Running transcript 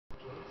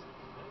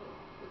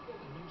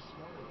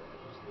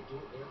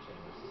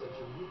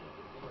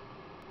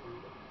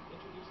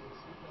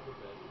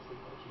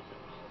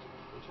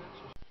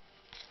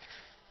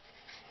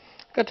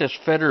Got this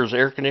Fedder's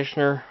air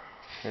conditioner.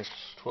 It's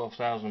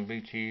 12,000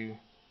 BTU.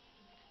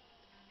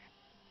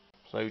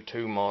 It's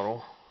O2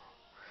 model.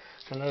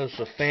 I noticed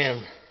the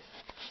fan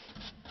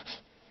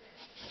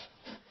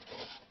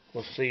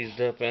was seized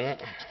up in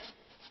it,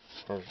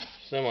 or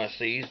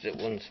semi-seized. It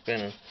wasn't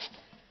spinning.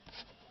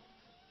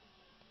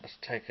 It's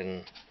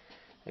taken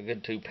a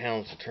good 2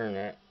 pounds to turn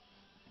that.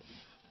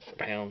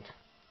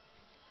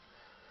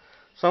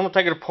 So I'm gonna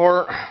take it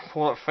apart,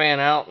 pull that fan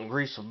out, and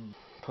grease it,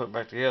 put it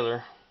back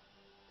together.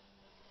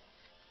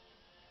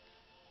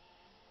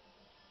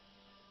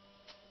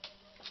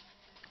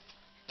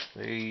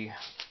 The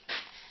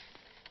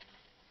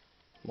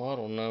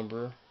model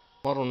number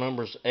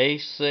is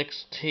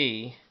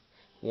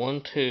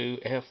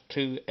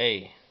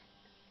A6T12F2A.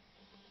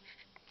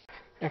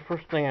 The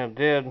first thing I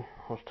did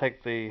was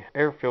take the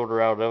air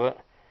filter out of it,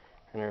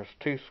 and there's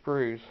 2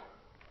 screws,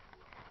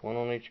 one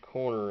on each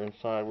corner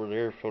inside where the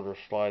air filter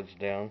slides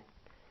down,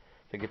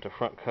 to get the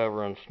front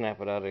cover and snap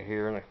it out of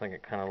here, and I think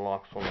it kind of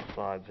locks on the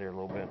sides here a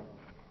little bit.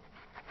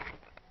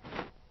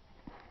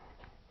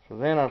 So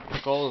then I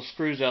took all the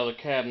screws out of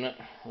the cabinet.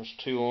 There's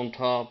 2 on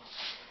top,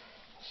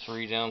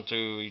 3 down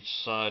through each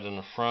side in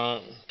the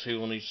front,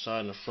 2 on each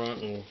side in the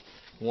front, and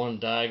 1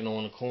 diagonal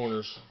in the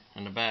corners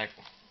and the back.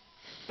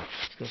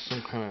 It's got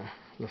some kind of,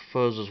 the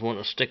fuzz is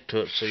wanting to stick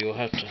to it, so you'll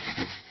have to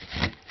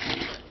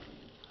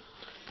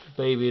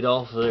baby it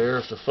off of there.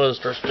 If the fuzz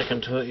starts sticking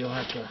to it, you'll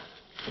have to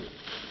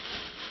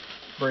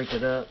break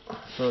it up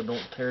so it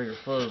don't tear your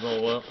fuzz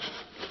all up.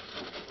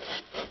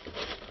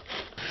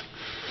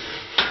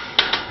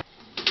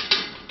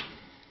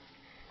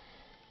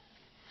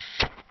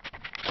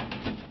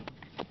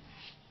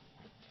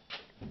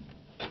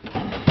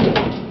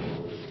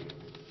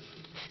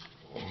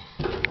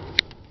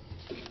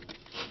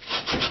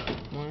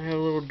 Might have a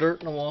little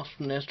dirt and a wasp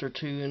nest or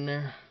 2 in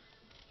there.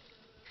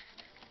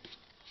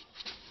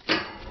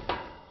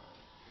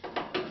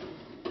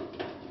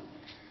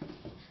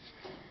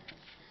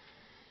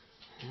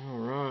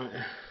 Alright.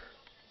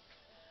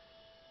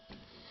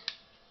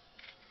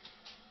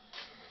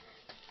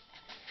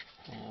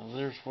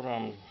 There's what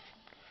I'm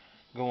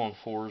going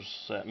for,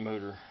 is that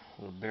motor.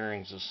 The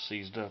bearings is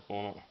seized up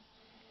on it.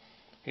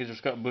 Either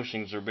it's got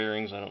bushings or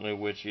bearings, I don't know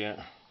which yet.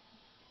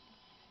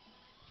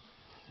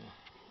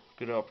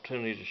 Good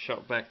opportunity to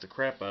shop back the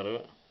crap out of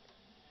it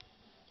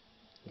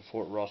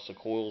before it rots the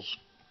coils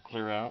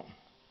clear out.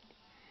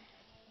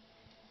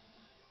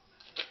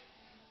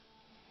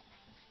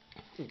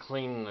 And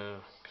clean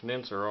the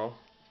condenser off.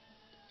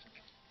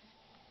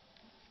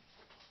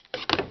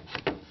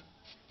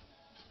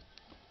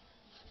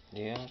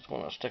 Yeah, it's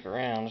going to stick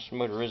around. This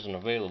motor isn't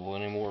available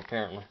anymore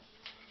apparently.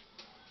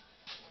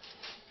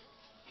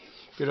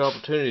 Good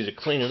opportunity to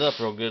clean it up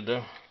real good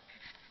though.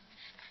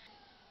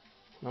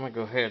 I'm going to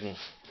go ahead and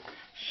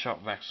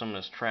shop back some of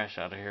this trash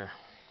out of here.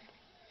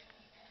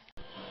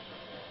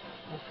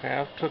 Okay,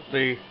 I've took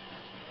the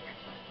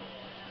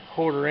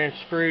 1/4 inch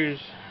screws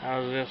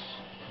out of this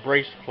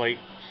brace plate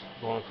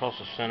going across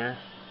the center.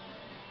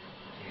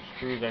 The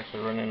screws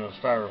actually run into the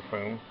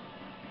styrofoam.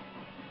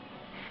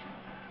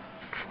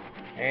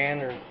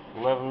 And there's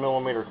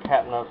 11mm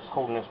cap nuts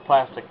holding this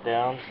plastic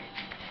down.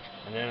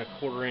 And then a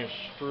 1/4 inch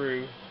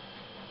screw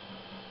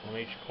on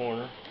each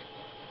corner.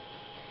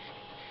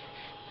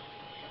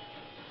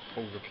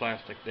 Hold the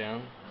plastic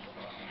down.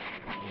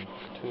 And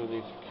 2 of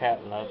these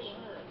cap nuts.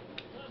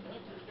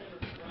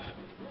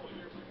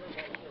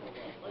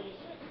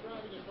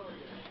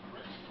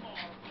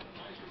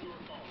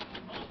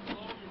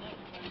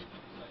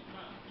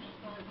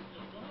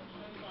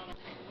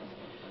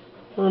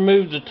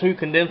 Remove the 2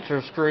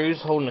 condenser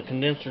screws holding the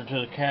condenser to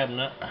the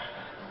cabinet.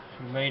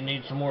 You may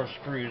need some more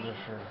screws if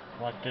you're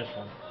like this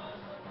one.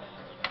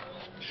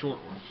 Short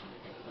ones.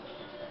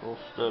 Little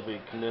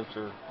stubby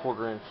condenser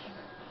 1/4 inch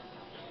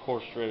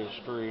coarse threaded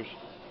screws.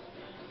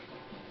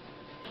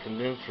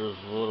 Condenser is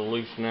a little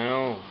loose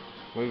now.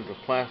 Move the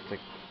plastic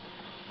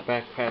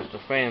back past the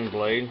fan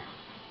blade.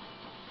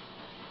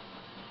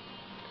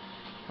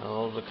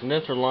 Now the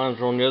condenser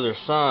lines are on the other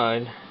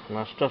side, and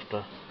I stuffed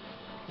a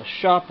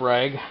shop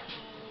rag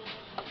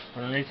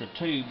underneath the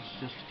tubes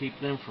just to keep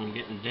them from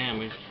getting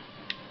damaged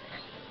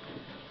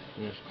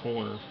in this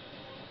corner.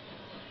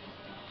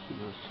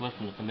 Just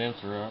lifting the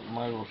condenser up,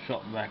 might as well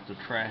shop back the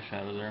trash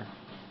out of there.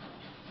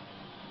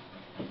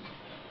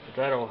 But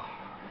that'll,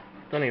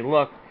 with any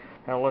luck,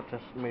 I'll let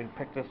this,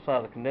 pick this side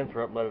of the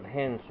condenser up, let it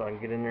hinge so I can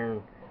get in there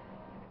and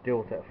deal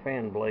with that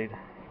fan blade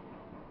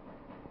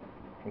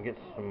and get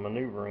some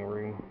maneuvering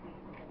room.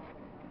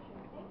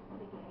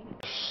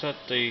 Set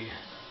a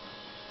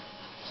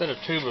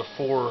tube of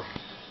 4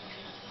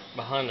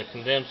 behind the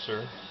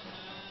condenser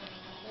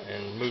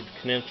and move the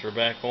condenser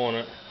back on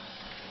it.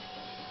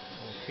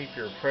 And keep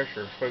your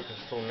pressure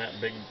focused on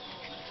that big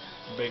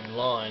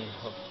line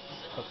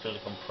hooked to the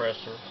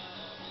compressor.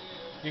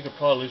 You could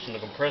probably loosen the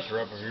compressor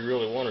up if you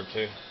really wanted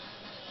to.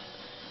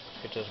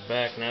 Get this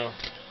back now.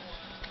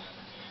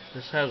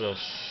 This has a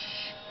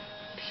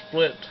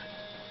split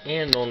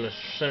end on the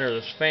center of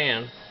this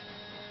fan,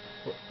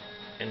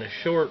 and the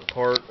short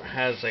part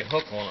has a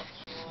hook on it.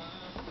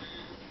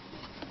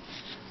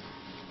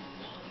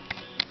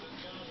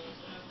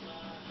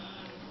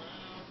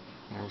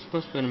 There was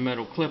supposed to be a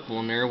metal clip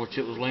on there, which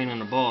it was laying on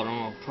the bottom.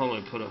 I'll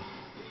probably put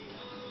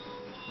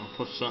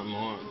something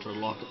on it to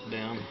lock it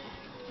down.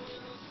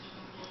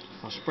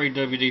 I sprayed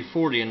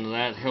WD-40 into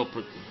that to help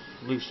it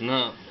loosen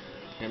up.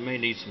 It may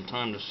need some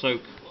time to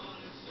soak.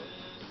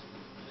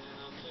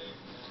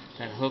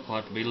 That hook will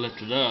have to be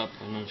lifted up,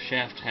 and then the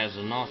shaft has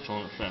a notch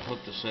on it for that hook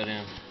to set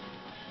in.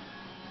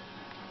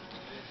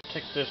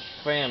 Take this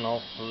fan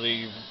off of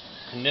the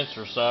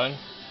condenser side.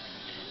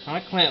 I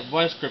clamped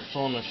vice grips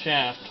on the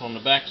shaft on the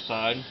back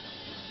side.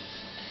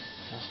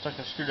 I stuck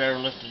a screwdriver,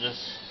 lifted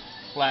this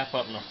flap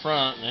up in the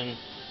front, and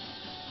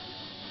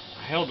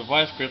I held the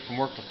vice grips and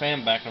worked the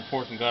fan back and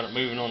forth and got it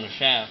moving on the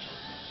shaft.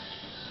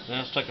 Then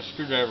I stuck a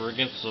screwdriver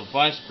against the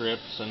vice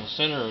grips in the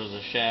center of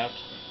the shaft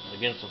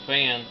against the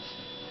fan,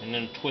 and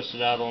then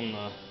twisted out on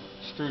the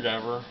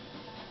screwdriver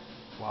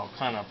while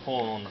kind of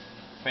pulling on the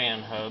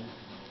fan hub.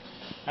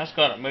 That's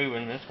got it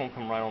moving. It's going to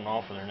come right on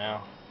off of there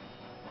now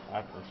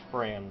after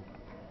spraying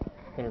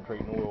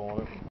penetrating oil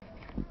on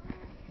it.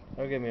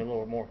 That'll give me a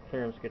little more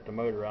clearance to get the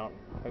motor out.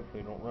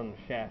 Hopefully don't run the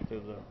shaft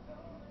through the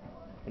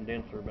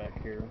condenser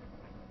back here.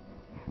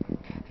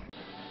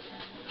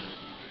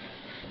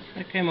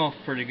 That came off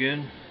pretty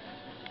good.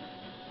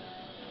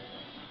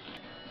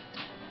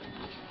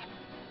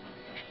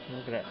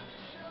 Look at that.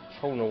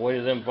 Holding the weight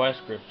of them vice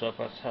grips up,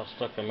 that's how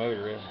stuck the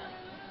motor is.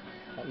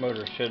 That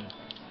motor should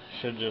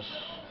just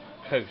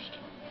coast.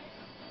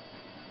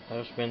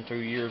 That's been through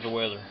years of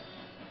weather.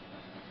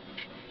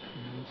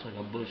 Looks like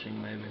a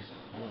bushing maybe.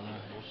 I don't know,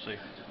 we'll see.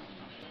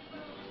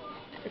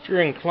 If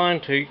you're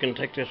inclined to, you can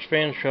take this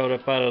fan shroud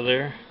up out of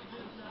there.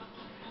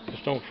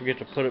 Just don't forget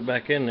to put it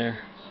back in there.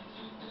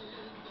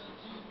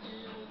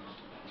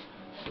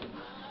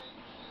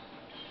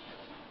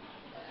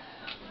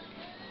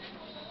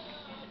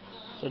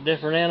 It's a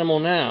different animal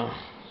now.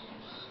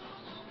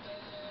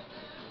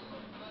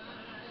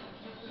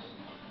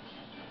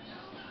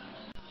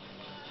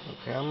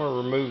 Okay, I'm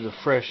going to remove the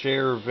fresh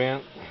air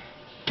vent.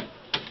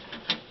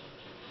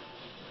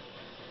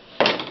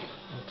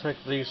 I'll take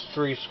these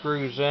 3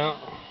 screws out.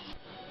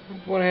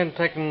 I went ahead and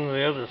taken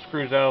the other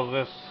screws out of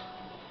this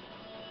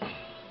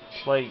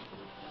plate.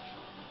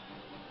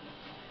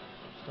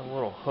 There's a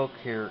little hook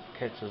here that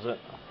catches it.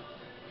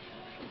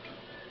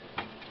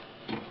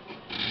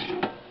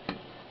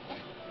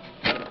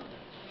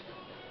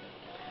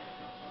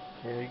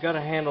 Yeah, you got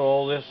to handle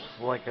all this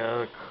like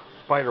a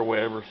spider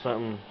web or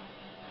something.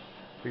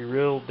 Be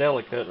real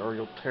delicate or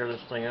you'll tear this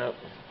thing up.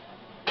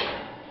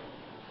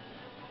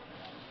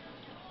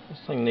 This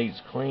thing needs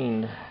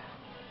cleaned.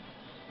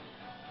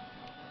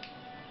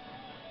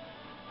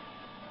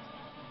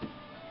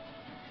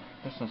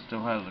 This one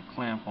still has a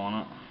clamp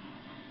on it.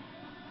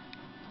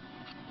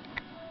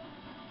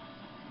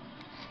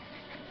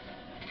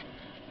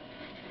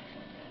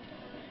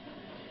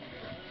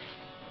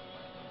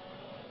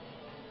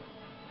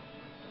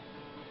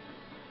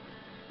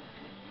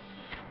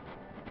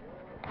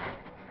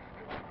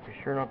 Be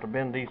sure not to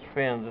bend these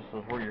fins.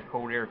 This is where your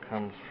cold air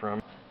comes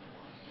from.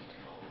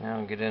 Now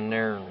I'll get in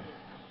there and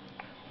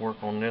work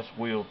on this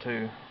wheel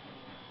too.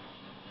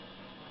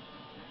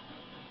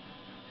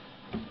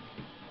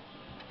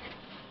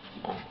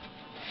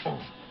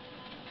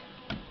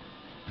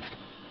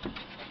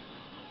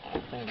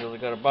 Thing's really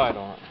got a bite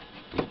on it.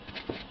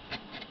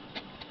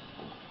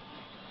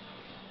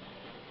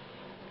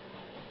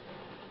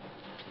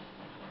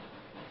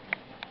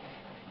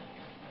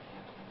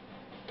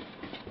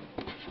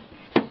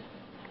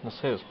 Let's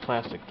say this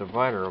plastic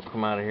divider will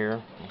come out of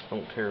here. Just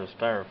don't tear the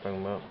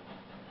styrofoam up.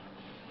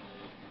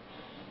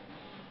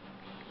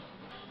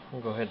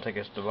 I'll go ahead and take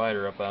this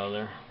divider up out of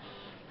there.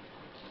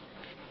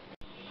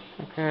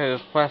 Okay,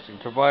 this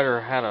plastic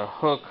divider had a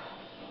hook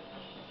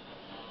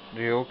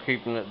deal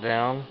keeping it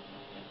down.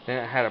 Then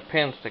it had a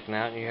pin sticking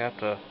out, and you have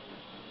to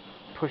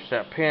push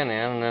that pin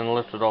in and then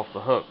lift it off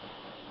the hook.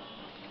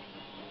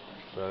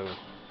 So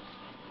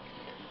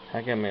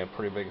that gave me a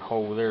pretty big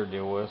hole there to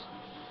deal with.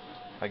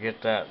 If I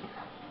get that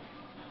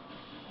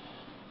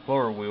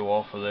blower wheel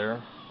off of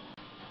there,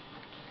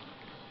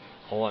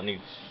 all that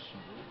needs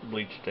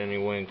bleached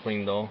anyway and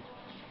cleaned off.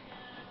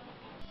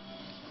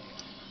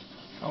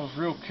 I was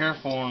real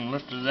careful and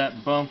lifted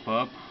that bump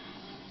up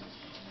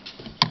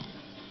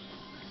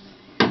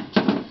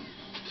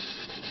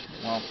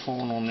while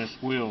pulling on this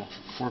wheel,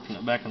 working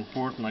it back and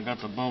forth, and I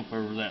got the bump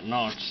over that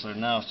notch, so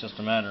now it's just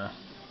a matter of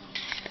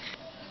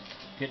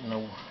getting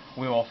the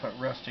wheel off that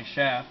rusty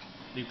shaft.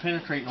 The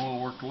penetrating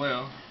oil worked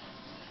well.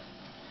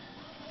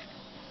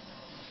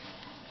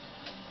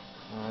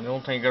 The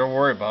only thing you got to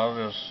worry about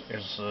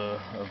is the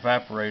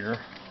evaporator,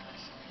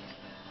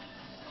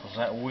 because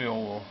that wheel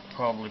will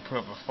probably put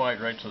up a fight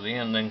right to the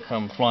end, then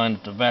come flying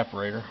at the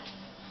evaporator.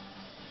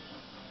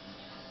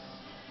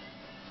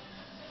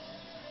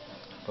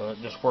 But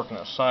just working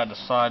it side to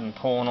side and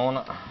pulling on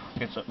it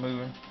gets it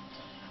moving.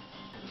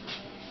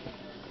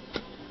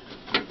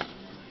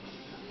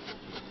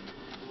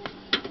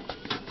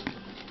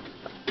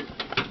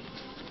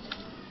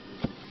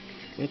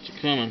 It's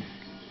coming.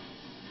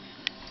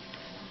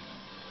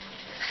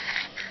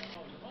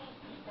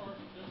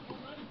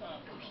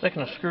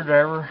 Sticking a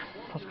screwdriver,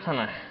 that's kind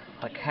of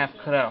like half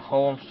cut out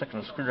hole. I'm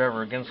sticking a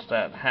screwdriver against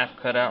that half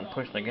cut out and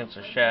pushing against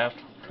the shaft,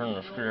 turning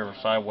the screwdriver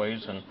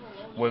sideways and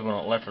wiggling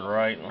it left and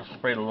right, and I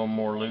sprayed a little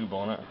more lube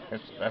on it.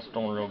 That's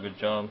doing a real good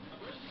job.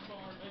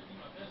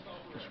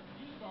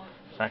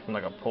 It's acting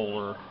like a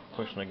puller,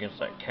 pushing against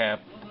that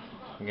cap,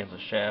 against the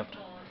shaft.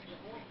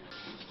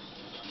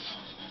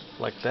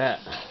 Like that.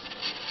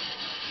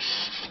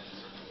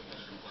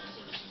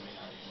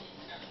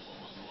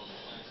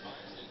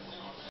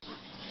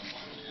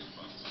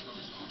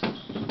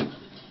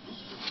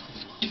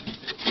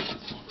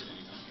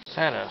 It's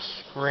had a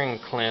spring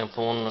clamp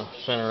on the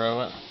center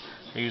of it.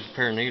 I used a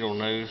pair of needle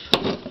nose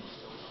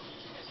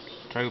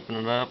to open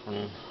it up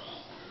and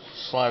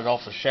slide it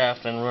off the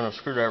shaft and run a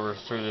screwdriver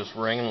through this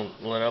ring and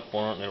let up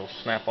on it, and it'll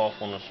snap off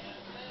on this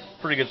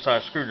pretty good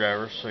sized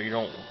screwdriver, so you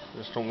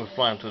just don't go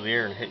flying through the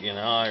air and hit you in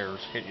the eye or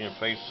hit you in the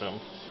face or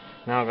something.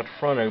 Now I've got the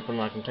front open,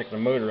 I can take the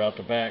motor out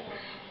the back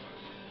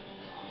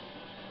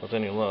with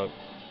any luck.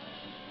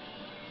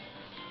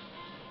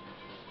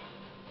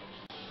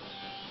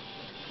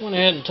 Went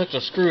ahead and took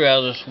the screw out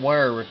of this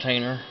wire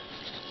retainer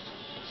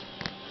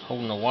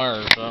holding the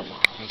wires up.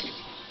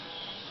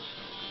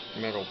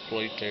 Metal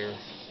plate there.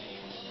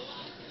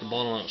 The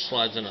bottom of it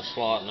slides in a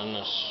slot, and then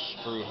this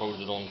screw holds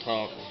it on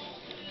top.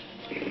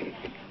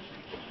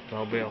 So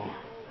I'll be able,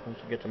 once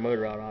I get the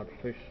motor out, I'll have to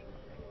push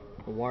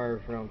the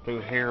wires around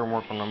through here and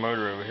work on the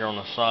motor over here on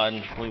the side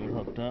and just leave it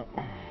hooked up.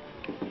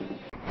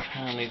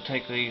 I need to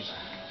take these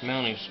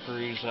mounting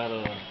screws out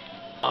of the,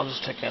 I'll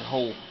just take that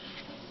whole,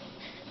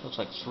 looks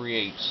like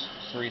 3/8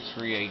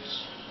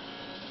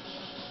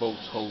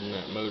 bolts holding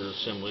that motor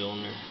assembly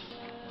on there.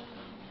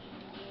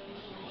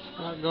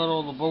 I got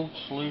all the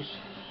bolts loose,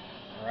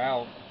 or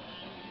out.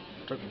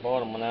 Took the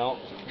bottom one out.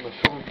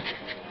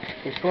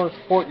 Be sure to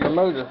support your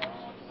motor.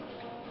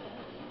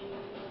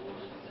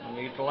 And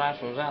you get the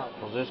last ones out,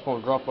 because it's going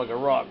to drop like a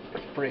rock.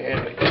 It's pretty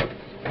heavy.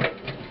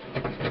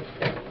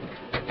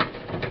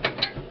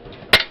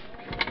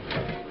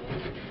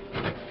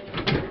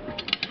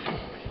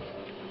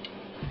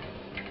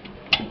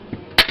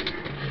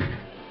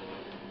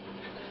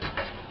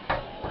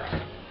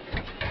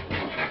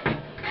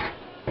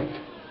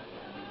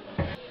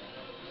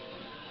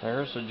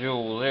 There's the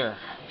jewel there.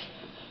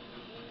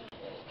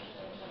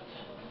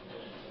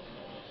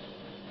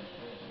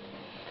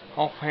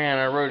 Offhand,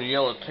 I wrote a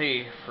yellow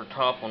T for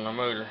top on the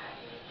motor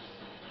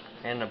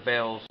and the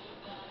bells.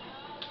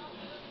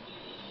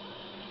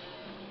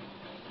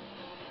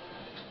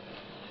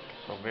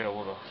 So I'll be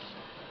able to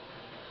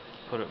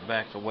put it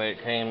back the way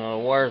it came. Now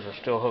the wires are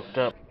still hooked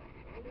up.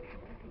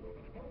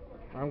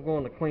 I'm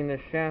going to clean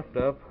this shaft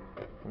up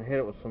and hit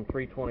it with some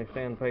 320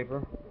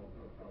 sandpaper.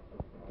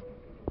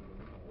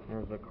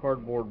 There's a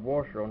cardboard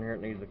washer on here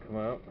that needs to come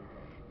out.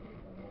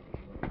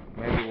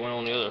 Maybe one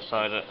on the other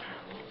side that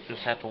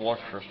just have to wash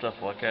for stuff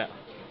like that.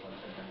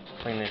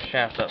 Clean this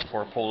shaft up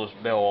before I pull this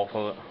bell off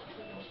of it.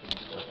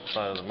 The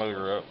side of the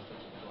motor up.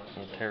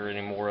 And tear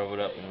any more of it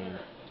up and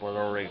what it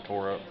already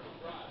tore up.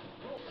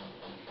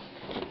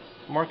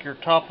 Mark your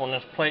top on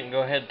this plate and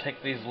go ahead and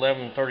take these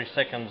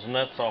 11/32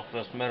 nuts off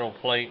this metal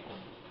plate.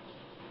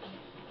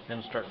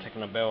 Then start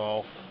taking the bell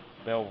off.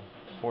 Bell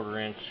 1/4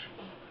 inch.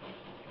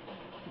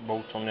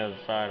 Bolts on the other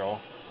side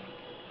off.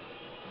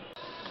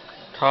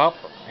 Top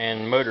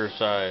and motor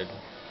side.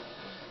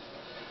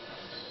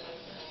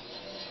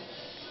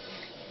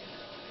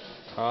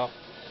 Top,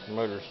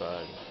 motor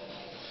side.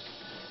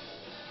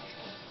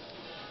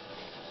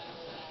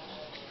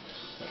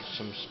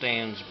 Some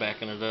stands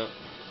backing it up.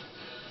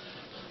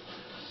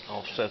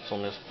 Offsets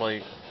on this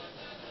plate.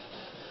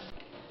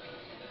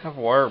 Have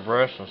a wire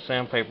brush and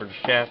sandpaper the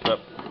shaft up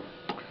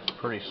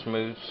pretty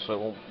smooth, so it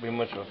won't be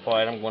much of a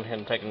fight. I'm going ahead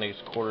and taking these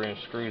 1/4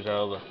 inch screws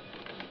out of the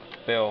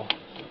bell.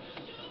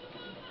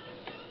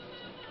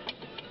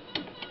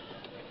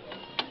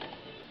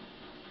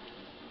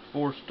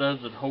 Four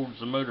studs that holds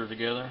the motor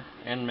together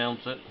and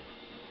mounts it.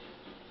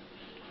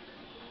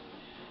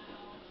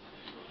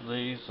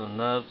 These, the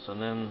nuts, and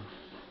then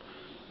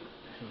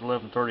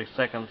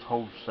 11/32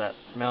 holds that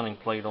mounting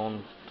plate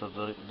on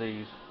to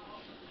these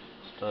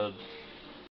studs.